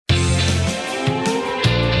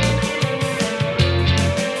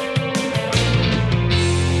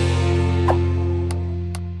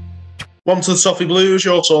Welcome to the Toffee Blues,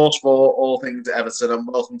 your source for all things Everton, and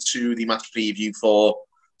welcome to the match preview for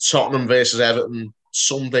Tottenham versus Everton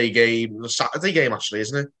Sunday game, the Saturday game actually,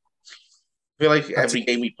 isn't it? I feel like every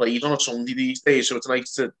game we play is on a Sunday these days, so it's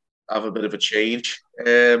nice to have a bit of a change.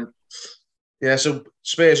 So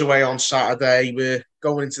Spurs away on Saturday. We're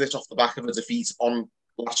going into this off the back of a defeat on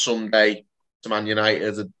last Sunday to Man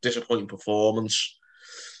United, a disappointing performance.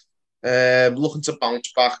 Looking to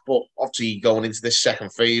bounce back, but obviously going into this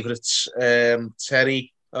second favourites.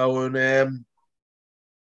 Terry, Owen,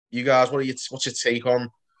 you guys, what's your take on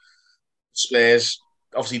Spurs?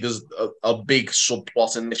 Obviously, there's a big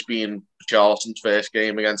subplot in this being Charlton's first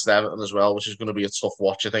game against Everton as well, which is going to be a tough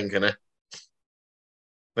watch, I think, isn't it? I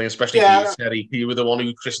think especially for you, Terry. You were the one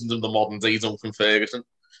who christened him the modern day Duncan Ferguson.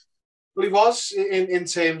 Well, he was in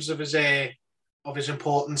terms of his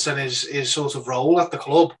importance and his sort of role at the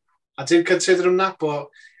club. I did consider him that, but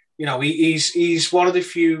you know, he's one of the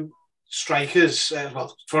few strikers.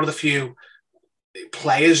 One of the few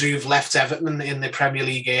players who've left Everton in the Premier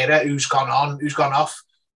League era who's gone off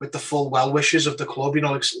with the full well wishes of the club. You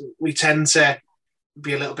know, we tend to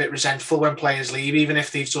be a little bit resentful when players leave, even if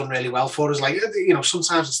they've done really well for us. Like, you know,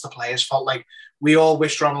 sometimes it's the players' fault. Like, we all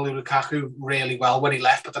wished Romelu Lukaku really well when he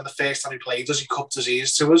left, but then the first time he played us, he cupped his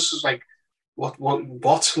ears to us. It's like, what?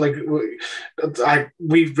 Like,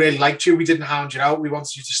 we really liked you. We didn't hound you out. We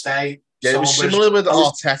wanted you to stay. Yeah, it was similar with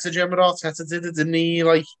Arteta. Do you remember Arteta did it, didn't he?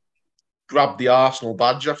 Like, grabbed the Arsenal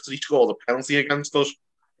badge after he scored a penalty against us.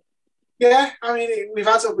 Yeah, I mean, we've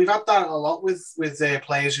had that a lot with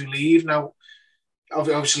players who leave. Now,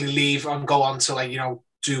 obviously leave and go on to, like, you know,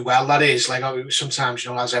 do well. That is, like, sometimes,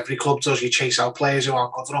 you know, as every club does, you chase out players who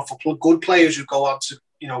aren't good enough. For good players who go on to,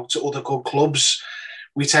 you know, to other good clubs,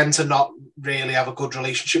 we tend to not really have a good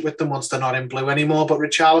relationship with them once they're not in blue anymore. But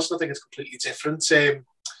Richarlison, I think it's completely different. You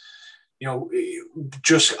know,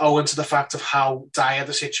 just owing to the fact of how dire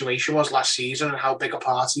the situation was last season and how big a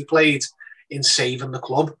part he played in saving the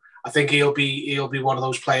club. I think he'll be one of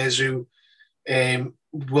those players who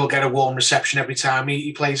will get a warm reception every time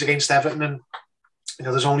he plays against Everton. And you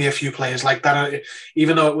know, there's only a few players like that.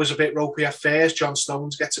 Even though it was a bit ropey at first, John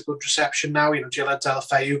Stones gets a good reception now. You know, Gillard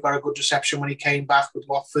Delafeu got a good reception when he came back with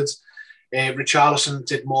Watford. Richarlison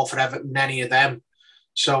did more for Everton than any of them.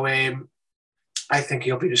 So I think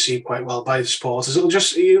he'll be received quite well by the supporters. It'll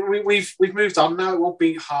just we've moved on now. It won't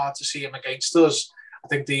be hard to see him against us. I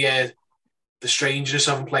think the strangeness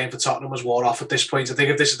of him playing for Tottenham was wore off at this point. I think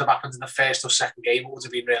if this had happened in the first or second game, it would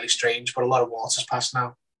have been really strange. But a lot of water's passed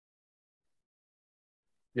now.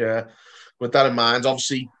 Yeah, with that in mind,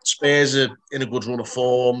 obviously Spurs are in a good run of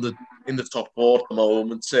form. They're in the top four at the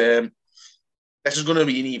moment. This is going to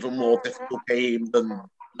be an even more difficult game than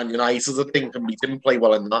Man United, I think, and we didn't play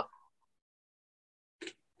well in that.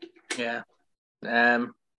 Yeah.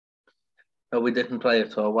 But we didn't play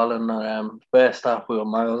at all well in the first half. We were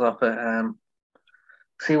miles off it.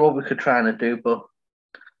 See what we could try and do, but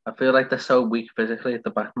I feel like they're so weak physically at the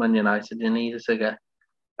back. Man United, you needed to get.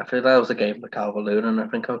 I feel that was a game for Calvert-Lewin, and I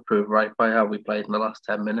think I was proved right by how we played in the last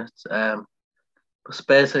 10 minutes. But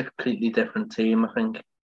Spurs are a completely different team. I think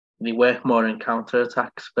they work more in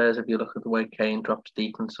counter-attack. Spurs, if you look at the way Kane drops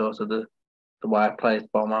deep and sort of the wide players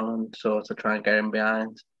bomb on and sort of try and get in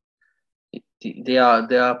behind. They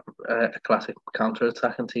are a classic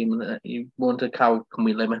counter-attacking team, and you wonder how can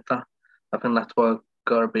we limit that. I think that's what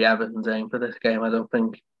got to be Everton's aim for this game. I don't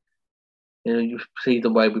think, you know, you see the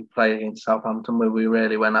way we play against Southampton where we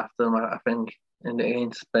really went after them. I think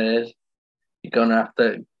against Spurs, you're going to have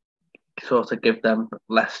to sort of give them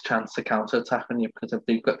less chance to counter-attack on you, because if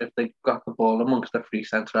they've got the ball amongst the three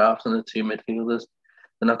centre-halves and the two midfielders,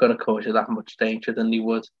 they're not going to cause you that much danger than they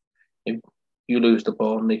would if you lose the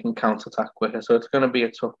ball and they can counter-attack quicker. So it's going to be a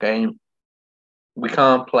tough game. We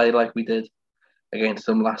can't play like we did against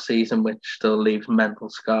them last season, which still leaves mental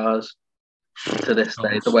scars to this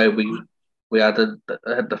day. The way we had a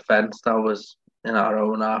defence that was in our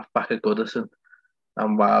own half back at Goodison,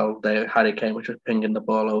 and while Harry Kane was just pinging the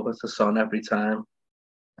ball over to Son every time.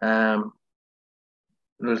 It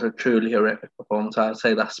was a truly horrific performance. I'd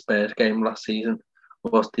say that Spurs game last season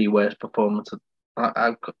was the worst performance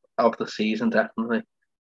of the season, definitely.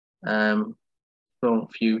 From a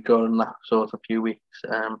few during that sort of few weeks.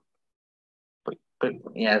 But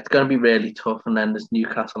yeah, it's going to be really tough. And then there's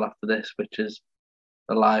Newcastle after this, which is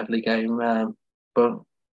a lively game. But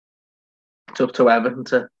it's up to Everton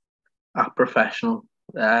to act professional,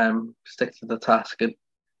 stick to the task. And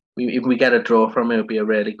if we get a draw from it, it'll be a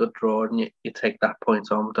really good draw, and you take that point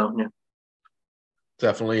home, don't you?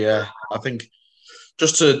 Definitely, yeah. I think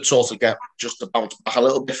just to sort of bounce back a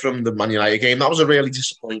little bit from the Man United game, that was a really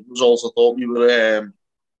disappointing result. I thought we were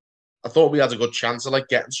I thought we had a good chance of like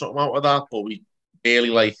getting something out of that, but we really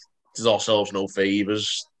like did ourselves no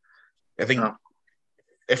favours. I think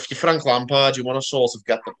if you're Frank Lampard, you want to sort of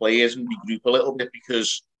get the players and regroup a little bit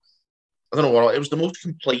because I don't know what it was the most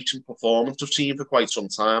complacent performance I've seen for quite some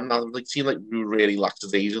time. Now, it seemed like we were really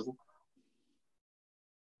lackadaisical.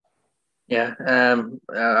 Yeah,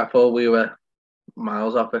 I thought we were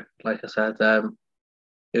miles off it. Like I said,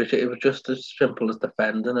 it was just as simple as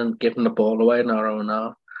defending and giving the ball away in our own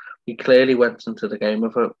half. We clearly went into the game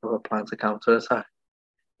with a plan to counter attack.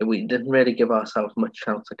 We didn't really give ourselves much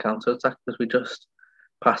chance to counter attack because we just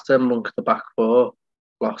passed it amongst the back four,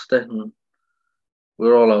 lost it, and we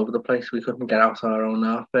were all over the place. We couldn't get out our own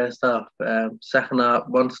half first half. Second half,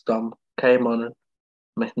 once Dom came on and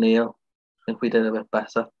McNeil, I think we did a bit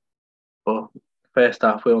better. But first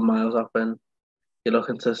half, we were miles off, and you're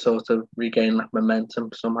looking to sort of regain that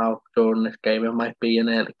momentum somehow during this game. It might be an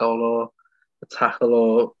early goal or a tackle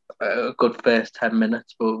or a good first 10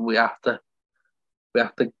 minutes, but we have to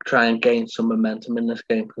try and gain some momentum in this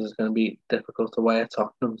game because it's going to be difficult away at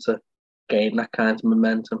Tottenham to gain that kind of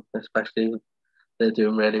momentum, especially if they're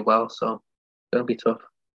doing really well. So it's going to be tough.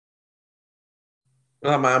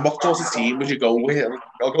 Oh man, what sort of team would you go with?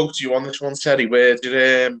 I'll go to you on this one, Terry. Where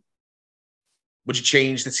did would you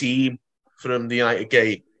change the team from the United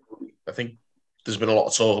game? I think there's been a lot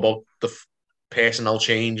of talk about the personnel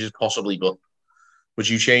changes possibly, but would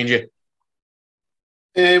you change it?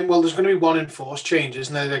 Well, there's going to be one enforced change,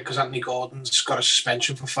 isn't there? Because Anthony Gordon's got a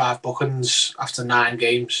suspension for 5 bookings after 9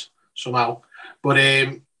 games somehow. But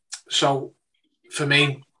so for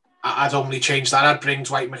me, I'd only change that. I'd bring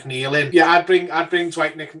Dwight McNeil in. Yeah, I'd bring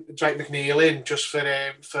Dwight McNeil in just for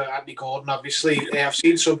Anthony Gordon. Obviously, I've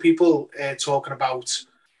seen some people talking about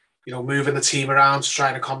moving the team around to try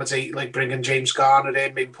and accommodate, like bringing James Garner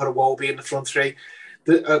in, maybe put a Wobie in the front three,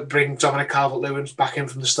 bring Dominic Calvert-Lewin back in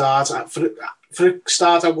from the start. For a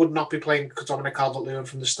start, I would not be playing Dominic Calvert-Lewin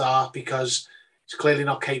from the start because he's clearly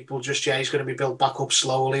not capable just yet. He's going to be built back up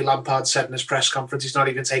slowly. Lampard said in his press conference he's not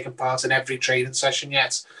even taken part in every training session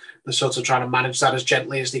yet. They're sort of trying to manage that as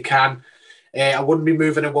gently as they can. I wouldn't be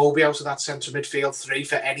moving Iwobi out of that centre midfield 3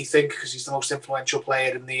 for anything because he's the most influential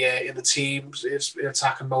player in the team. His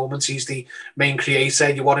attacking moments, he's the main creator.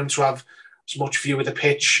 You want him to have as much view of the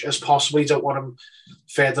pitch as possible. You don't want him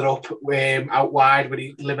further up, out wide, where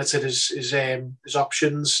he limited his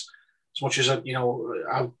options. As much as I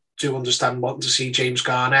do understand wanting to see James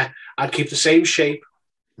Garner, I'd keep the same shape,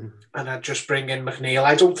 and I'd just bring in McNeil.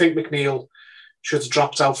 I don't think McNeil should have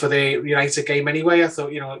dropped out for the United game anyway. I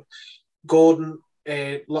thought Gordon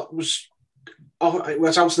was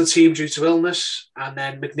out of the team due to illness, and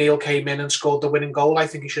then McNeil came in and scored the winning goal. I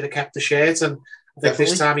think he should have kept the shirt, and I think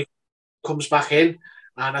this time he comes back in,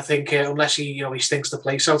 and I think unless he stinks the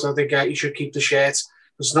place out, I think he should keep the shirt.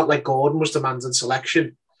 It's not like Gordon was demanding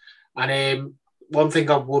selection. And one thing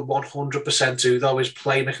I would 100% do though is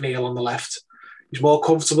play McNeil on the left. He's more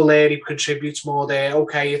comfortable there. He contributes more there.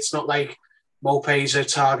 Okay, it's not like Mopé's a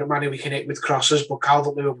target man who we can hit with crosses, but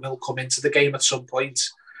Calvert-Lewin will come into the game at some point.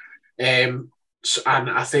 And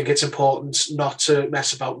I think it's important not to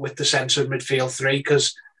mess about with the centre midfield 3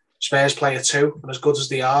 because Spurs play a 2, and as good as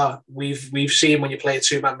they are, we've seen when you play a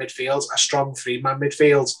 2-man midfield, a strong 3-man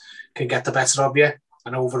midfield can get the better of you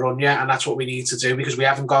and overrun you, and that's what we need to do because we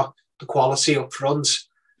haven't got the quality up front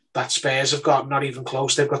that Spurs have got, not even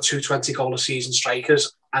close. They've got 2 20-goal-a-season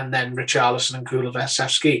strikers, and then Richarlison and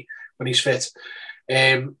Kulusevski when he's fit.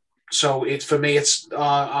 So for me, it's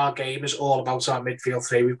our game is all about our midfield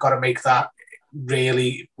 3. We've got to make that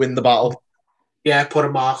really win the battle. Yeah, put a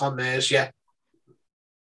mark on theirs. Yeah,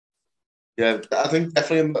 I think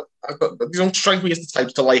definitely. You don't strike me as the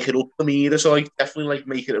types to like it up for me either. So definitely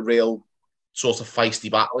make it a real sort of feisty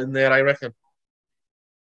battle in there. I reckon.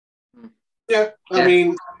 Yeah, I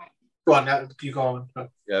mean, go on. You go on.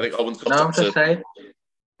 Yeah, I think Owen's got. No, I'm just saying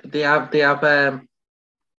they have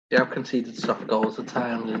conceded soft goals at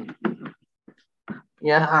times, and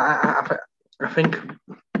I think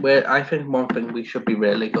one thing we should be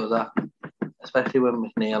really good at, especially with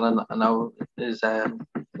McNeil, and I know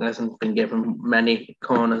he hasn't been given many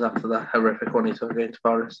corners after that horrific one he took against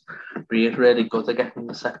Forest, but he is really good at getting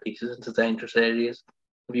the set pieces into dangerous areas.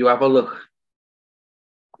 If you have a look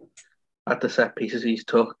at the set pieces he's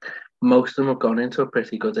took, most of them have gone into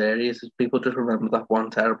pretty good areas. People just remember that one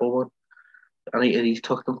terrible one. And he's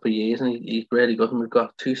took them for years, and he's really good. And we've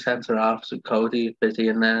got 2 centre halves, Cody, Busy,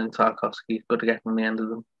 and then Tarkowski. Good to get on the end of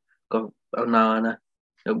them. Got Onana.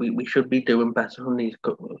 We should be doing better from these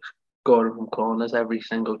scoring from corners every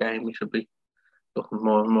single game. We should be looking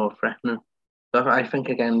more and more threatening. So I think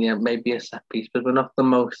again, maybe a set piece, but we're not the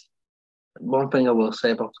most One thing I will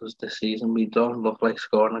say about us this season, we don't look like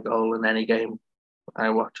scoring a goal in any game I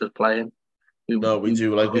watch us playing. No, we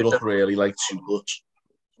do. Like, we look really like too much.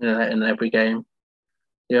 Yeah, in every game.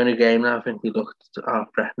 The only game that I think we looked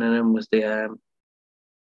threatening in was the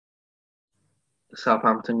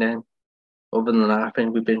Southampton game. Other than that, I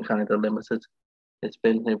think we've been kind of limited. It's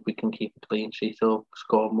been if we can keep a clean sheet or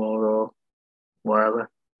score more or whatever.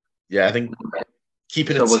 Yeah, I think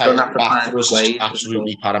keeping So it we're tight gonna have to back find for us is ways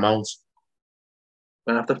absolutely paramount.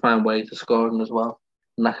 We're gonna have to find ways of scoring as well,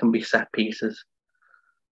 and that can be set pieces,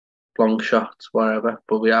 long shots, whatever.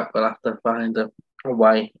 But we'll have to find a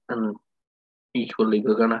way, and equally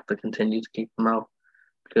we're gonna have to continue to keep them out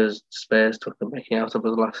because Spurs took the mickey out of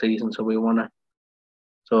us last season, so we want to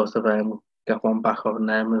sort of get one back on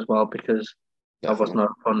them as well because that was not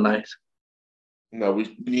a fun night. No,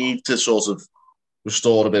 we need to sort of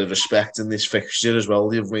restore a bit of respect in this fixture as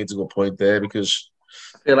well. You've made a good point there because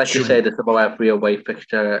I feel like you say this about every away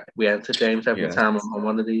fixture we enter, James. Every time on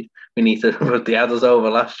one of these, we need to put the others over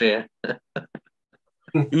last year.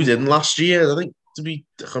 Who didn't last year? I think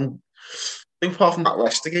apart from that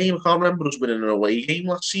Leicester game, I can't remember us winning an away game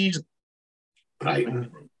last season.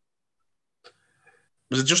 Brighton.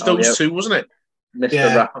 Was it just those two, wasn't it?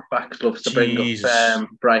 Mr. Rapper Facts loves to bring up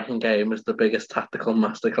Brighton game as the biggest tactical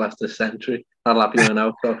masterclass this century. I'll have you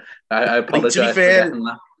know. So I apologise for getting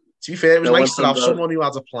that. To be fair, it was nice to have someone who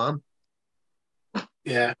had a plan.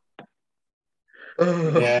 Yeah.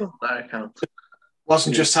 That counts.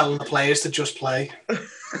 Wasn't just telling the players to just play.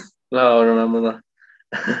 No, I remember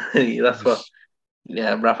that. That's what.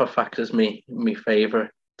 Yeah, Rafa Facts is me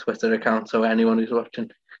favourite Twitter account. So anyone who's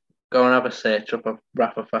watching, go and have a search up of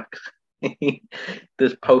Rafa Facts.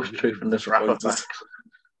 There's post-truth and there's Rafa Facts.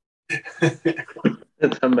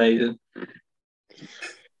 It's amazing.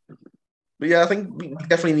 But yeah, I think we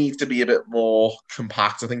definitely need to be a bit more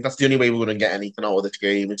compact. I think that's the only way we're going to get anything out of this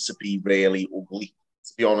game is to be really ugly.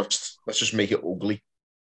 To be honest, let's just make it ugly.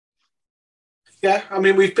 Yeah, I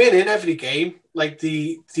mean, we've been in every game. Like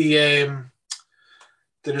the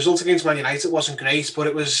result against Man United wasn't great, but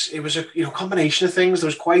it was a combination of things. There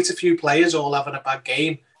was quite a few players all having a bad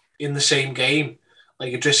game in the same game.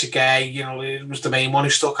 Like Idrissa Gueye, it was the main one who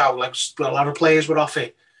stuck out. Like a lot of players were off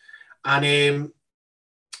it, and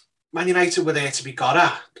Man United were there to be got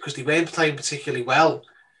at because they weren't playing particularly well.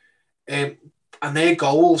 And their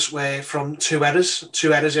goals were from two errors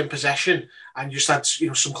in possession, and just had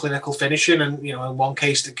some clinical finishing. And in one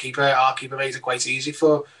case, our keeper made it quite easy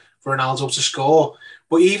for Ronaldo to score.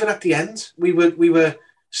 But even at the end, we were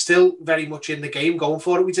still very much in the game, going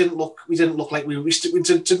for it. We didn't look like we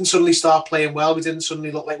didn't suddenly start playing well. We didn't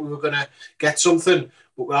suddenly look like we were going to get something.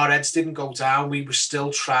 But our heads didn't go down. We were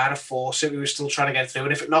still trying to force it. We were still trying to get through.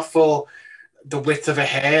 And if it not for the width of a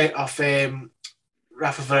hair of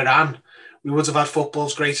Rafa Varane, we would have had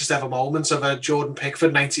football's greatest ever moments of a Jordan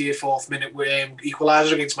Pickford 94th minute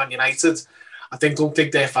equaliser against Man United. I don't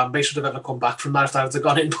think their fan base would have ever come back from that if that had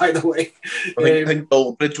gone in, by the way. I think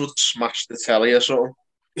Goldbridge would smash the telly or something.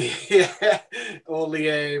 Yeah, all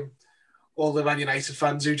the Man United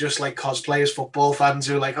fans who just like cosplay as football fans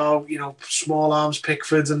who are like, small arms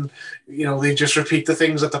Pickford, and they just repeat the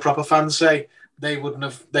things that the proper fans say. They wouldn't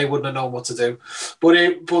have known what to do.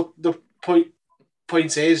 But the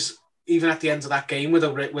point is, even at the end of that game with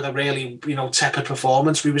a really tepid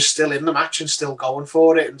performance, we were still in the match and still going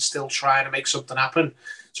for it and still trying to make something happen.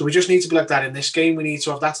 So we just need to be like that in this game. We need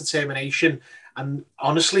to have that determination, and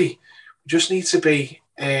honestly, we just need to be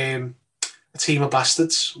a team of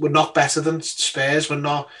bastards. We're not better than Spurs. We're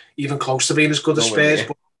not even close to being as good as Spurs.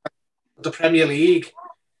 But the Premier League,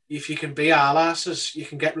 if you can be our asses, you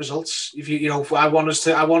can get results. If I want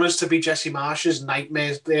us to be Jesse Marsh's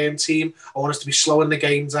nightmare team. I want us to be slowing the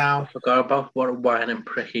game down. I forgot about what a whining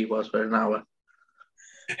prick he was for an hour.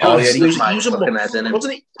 Oh yeah, he was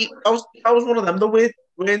wasn't he? I was one of them.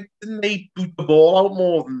 Didn't they boot the ball out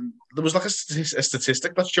more than there was like a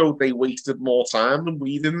statistic that showed they wasted more time than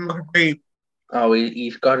we did in that game. Oh,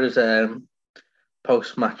 he's got his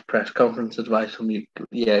post-match press conference advice from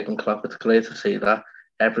Jurgen Klopp. It's clear to see that.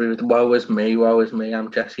 Woe is me,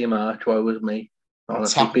 I'm Jesse March, woe is me.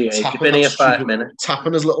 Honestly, he's been here 5 minutes.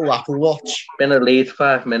 Tapping his little Apple Watch. Been at Leeds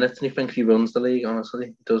 5 minutes and he thinks he runs the league, honestly.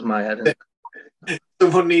 It does my head in.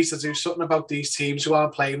 Someone needs to do something about these teams who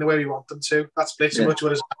aren't playing the way we want them to. That's pretty much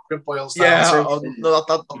what it boils down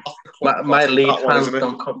to.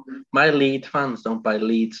 My Leeds fans don't buy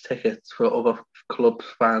Leeds tickets for other clubs'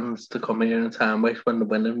 fans to come here and time waste when they're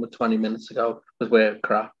winning with 20 minutes ago because we're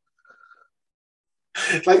crap.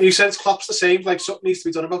 Like you said, Klopp's the same. Like something needs to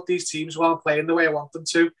be done about these teams who aren't playing the way I want them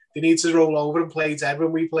to. They need to roll over and play dead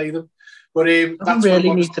when we play them. But that's really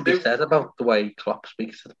what needs to be said about the way Klopp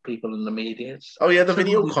speaks to the people in the media. Oh yeah, the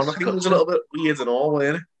video Connor thing was a little bit weird and all,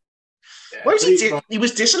 wasn't it? Yeah, why was he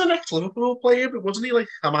was dissing an ex-Liverpool player, but wasn't he like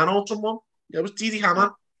Haman or someone? Yeah, it was Didi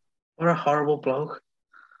Haman. What a horrible bloke.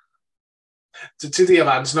 Didi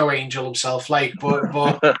Haman's no angel himself, like, but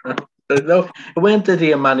no, it weren't Didi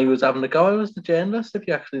Haman who was having a go. It was the journalist. If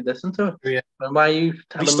you actually listen to it, yeah. And why are you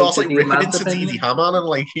telling me? He starts like ripping into Didi Haman and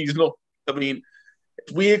like he's not. I mean,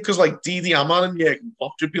 it's weird because like Didi Haman and Jurgen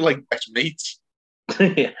Klopp should be like best mates.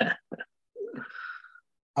 Yeah.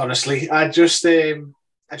 Honestly, I just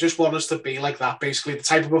want us to be like that. Basically, the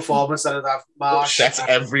type of performance that I'd have Marsh upset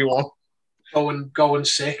everyone. Going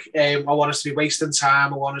sick. I want us to be wasting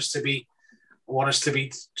time. I want us to be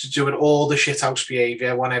doing all the shithouse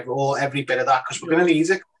behaviour. I want every bit of that because we're going to need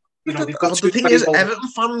it. You know, we've got the thing is, Everton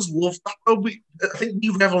fans love that. Though. I think we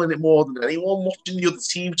revel in it more than anyone. Watching the other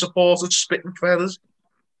team supporters spitting feathers.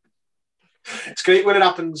 It's great when it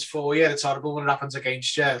happens for you. It's horrible when it happens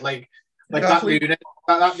against you. Like exactly.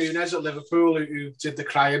 that Nunes at Liverpool who did the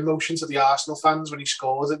crying motion to the Arsenal fans when he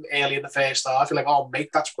scored early in the first half. You're like, oh mate,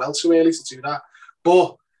 that's well too early to do that.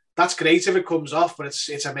 But that's great if it comes off, but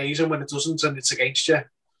it's amazing when it doesn't and it's against you.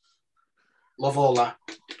 Love all that.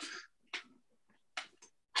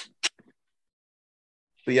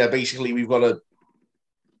 But yeah, basically we've got to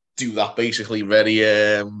do that. Basically,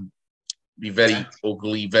 be very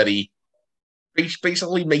ugly, very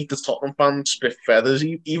basically make the Tottenham fans spit feathers,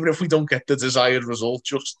 even if we don't get the desired result.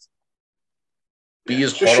 Just be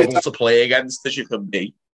as horrible to play against as you can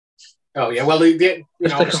be. Oh yeah, well, just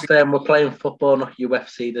to confirm, we're playing football, not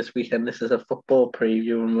UFC this weekend. This is a football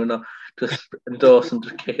preview, and we're not just endorsing,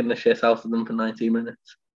 just kicking the shit out of them for 90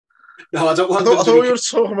 minutes. No, I don't want. I thought we were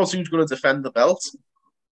talking about who's going to defend the belt.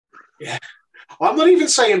 Yeah, well, I'm not even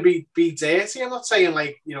saying be dirty. I'm not saying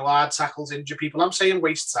like hard tackles injure people. I'm saying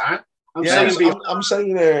waste time. I'm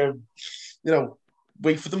saying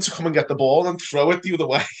wait for them to come and get the ball and throw it the other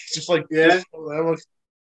way. Just like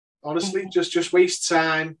honestly, just waste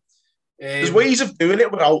time. There's ways of doing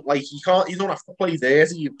it without you don't have to play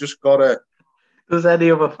dirty. You've just gotta. Does any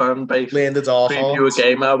other fan base preview a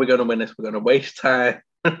game? How are we going to win this? We're going to waste time.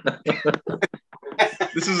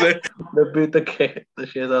 This is it. The kick, the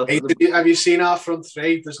shit out. Have you seen our front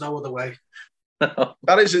three? There's no other way. No.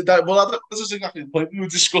 That is it. This is exactly the point. We were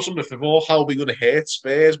discussing before how we're going to hurt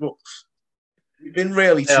Spurs, but we've been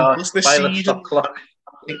really toothless this season.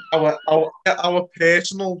 Our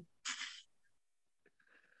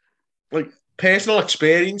personal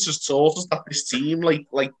experience has taught us that this team,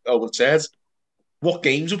 like Owen said, what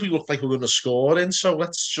games would we look like we're going to score in? So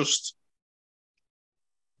let's just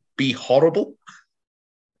be horrible.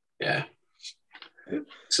 Yeah.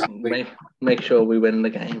 Exactly. Make sure we win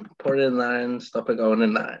the game. Put it in there and stop it going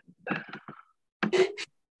in there.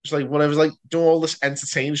 It's like whatever, do all this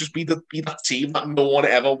entertaining. Just be that team that no one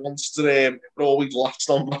ever wants to always last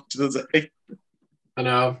on match of the day. I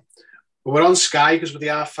know. But we're on Sky because with the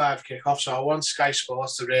R5 kickoff, so I want Sky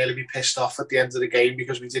Sports to really be pissed off at the end of the game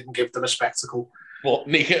because we didn't give them a spectacle. What,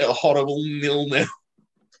 make it a horrible 0-0?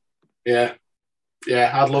 Yeah.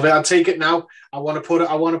 Yeah, I'd love it. I'd take it now. I want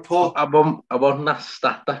that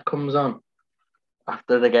stat that comes on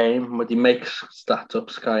after the game, where he makes stats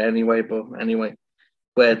up Sky anyway,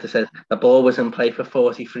 where it says the ball was in play for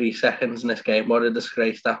 43 seconds in this game. What a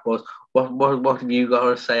disgrace that was. What have you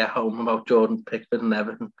got to say at home about Jordan Pickford and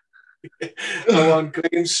Everton? I want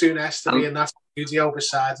Graham Souness to be in that studio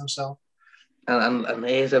beside himself. And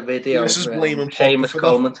here's a video of Seamus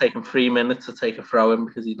Coleman taking 3 minutes to take a throw in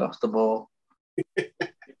because he lost the ball.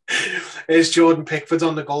 Here's Jordan Pickford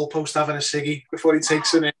on the goalpost having a ciggy before he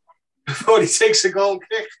takes a goal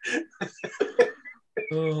kick.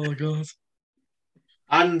 Oh God.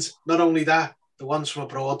 And not only that, the ones from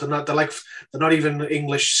abroad, they're not even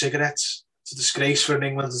English cigarettes. It's a disgrace for an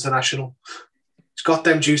England international. It's got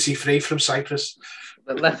them duty free from Cyprus.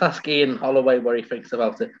 Let's ask Ian Holloway what he thinks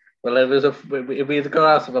about it. Well, if we had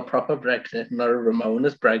got out of a proper Brexit, not a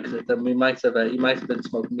Ramona's Brexit, then he might have been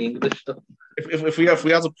smoking the English stuff. If we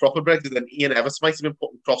had a proper Brexit, then Ian Everton might have been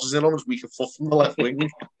putting crosses in on his weaker foot from the left wing.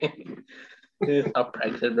 Not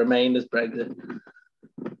Brexit, Remain as Brexit.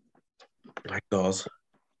 My God.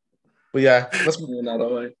 But yeah, let's move on.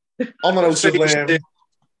 On the note of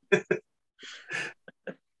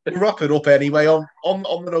wrap it up anyway. On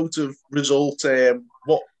the note of result,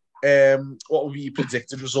 what would be your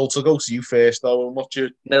predicted results? I'll go to you first, though. And what's your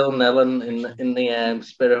 0-0 in the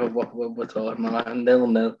spirit of what we're talking about?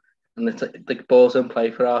 0-0, and the ball's in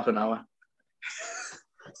play for half an hour.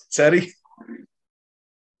 Terry.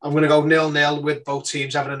 I'm going to go 0-0 with both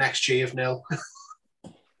teams having an XG of 0.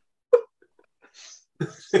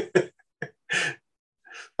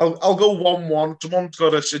 I'll go 1-1. Someone's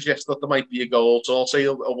got to suggest that there might be a goal, so I'll say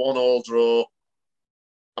a 1-1 draw.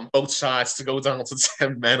 And both sides to go down to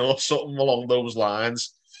 10 men or something along those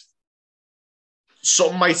lines.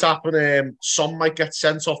 Something might happen. Some might get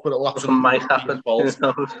sent off, but it'll absolutely might happen.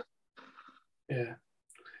 Yeah.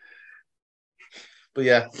 But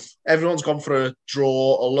yeah, everyone's gone for a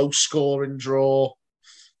draw, a low-scoring draw,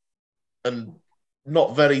 and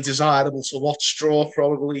not very desirable to watch draw,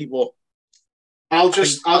 probably. But I'll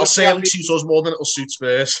say it'll suit us more than it'll suit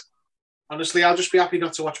Spurs. Honestly, I'll just be happy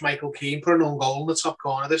not to watch Michael Keane put an own goal in the top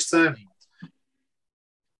corner this time,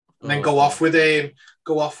 and then go off with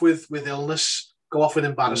illness. Go off with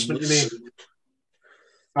embarrassment. You mean?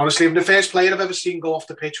 Honestly, I'm the first player I've ever seen go off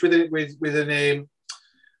the pitch with a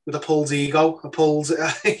pulled ego.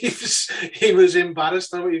 He was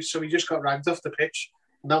embarrassed, so he just got ragged off the pitch.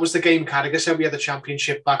 And that was the game Carragher said we had the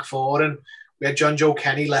championship back four, and we had John Joe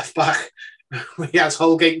Kenny left back. We had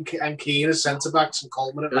Holgate and Keane as centre backs and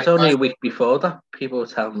Coleman at right back. It was only a week before that people were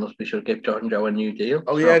telling us we should give John Joe a new deal.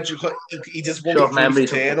 Oh yeah, he just wanted to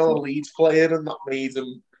turn on a Leeds player, and that made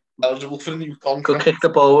him eligible for a new contract. Could kick the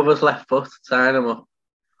ball with his left foot, sign him up.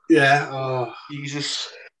 Yeah. Oh,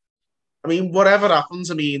 Jesus. I mean, whatever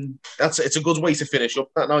happens, I mean, it's a good way to finish up.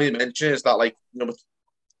 That now you mention is that, like, you know,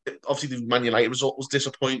 obviously the Man United result was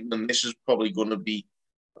disappointing, and this is probably going to be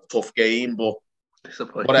a tough game, but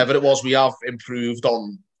whatever it was, we have improved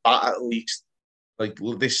on that at least. Like,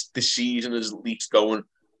 this season is at least going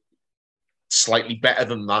slightly better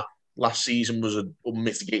than that. Last season was an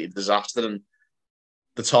unmitigated disaster, and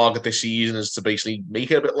the target this season is to basically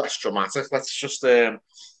make it a bit less dramatic. Let's just, like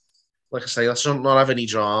I say, let's not have any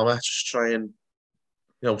drama. Just try and,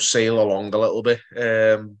 sail along a little bit.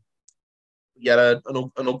 An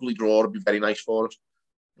ugly draw would be very nice for us.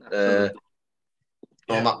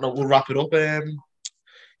 On that note, we'll wrap it up. There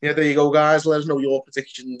you go, guys. Let us know your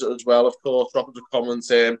predictions as well, of course. Drop us a comment.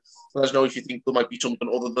 Let us know if you think there might be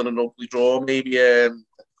something other than an ugly draw. Maybe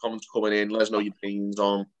comments coming in. Let us know your opinions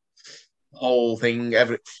on the whole thing,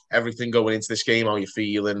 everything going into this game, how you're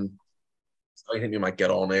feeling. I think you might get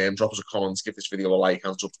on. Drop us a comment, give this video a like,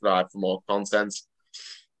 and subscribe for more content.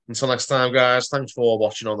 Until next time, guys, thanks for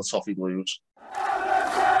watching on the Toffee Blues.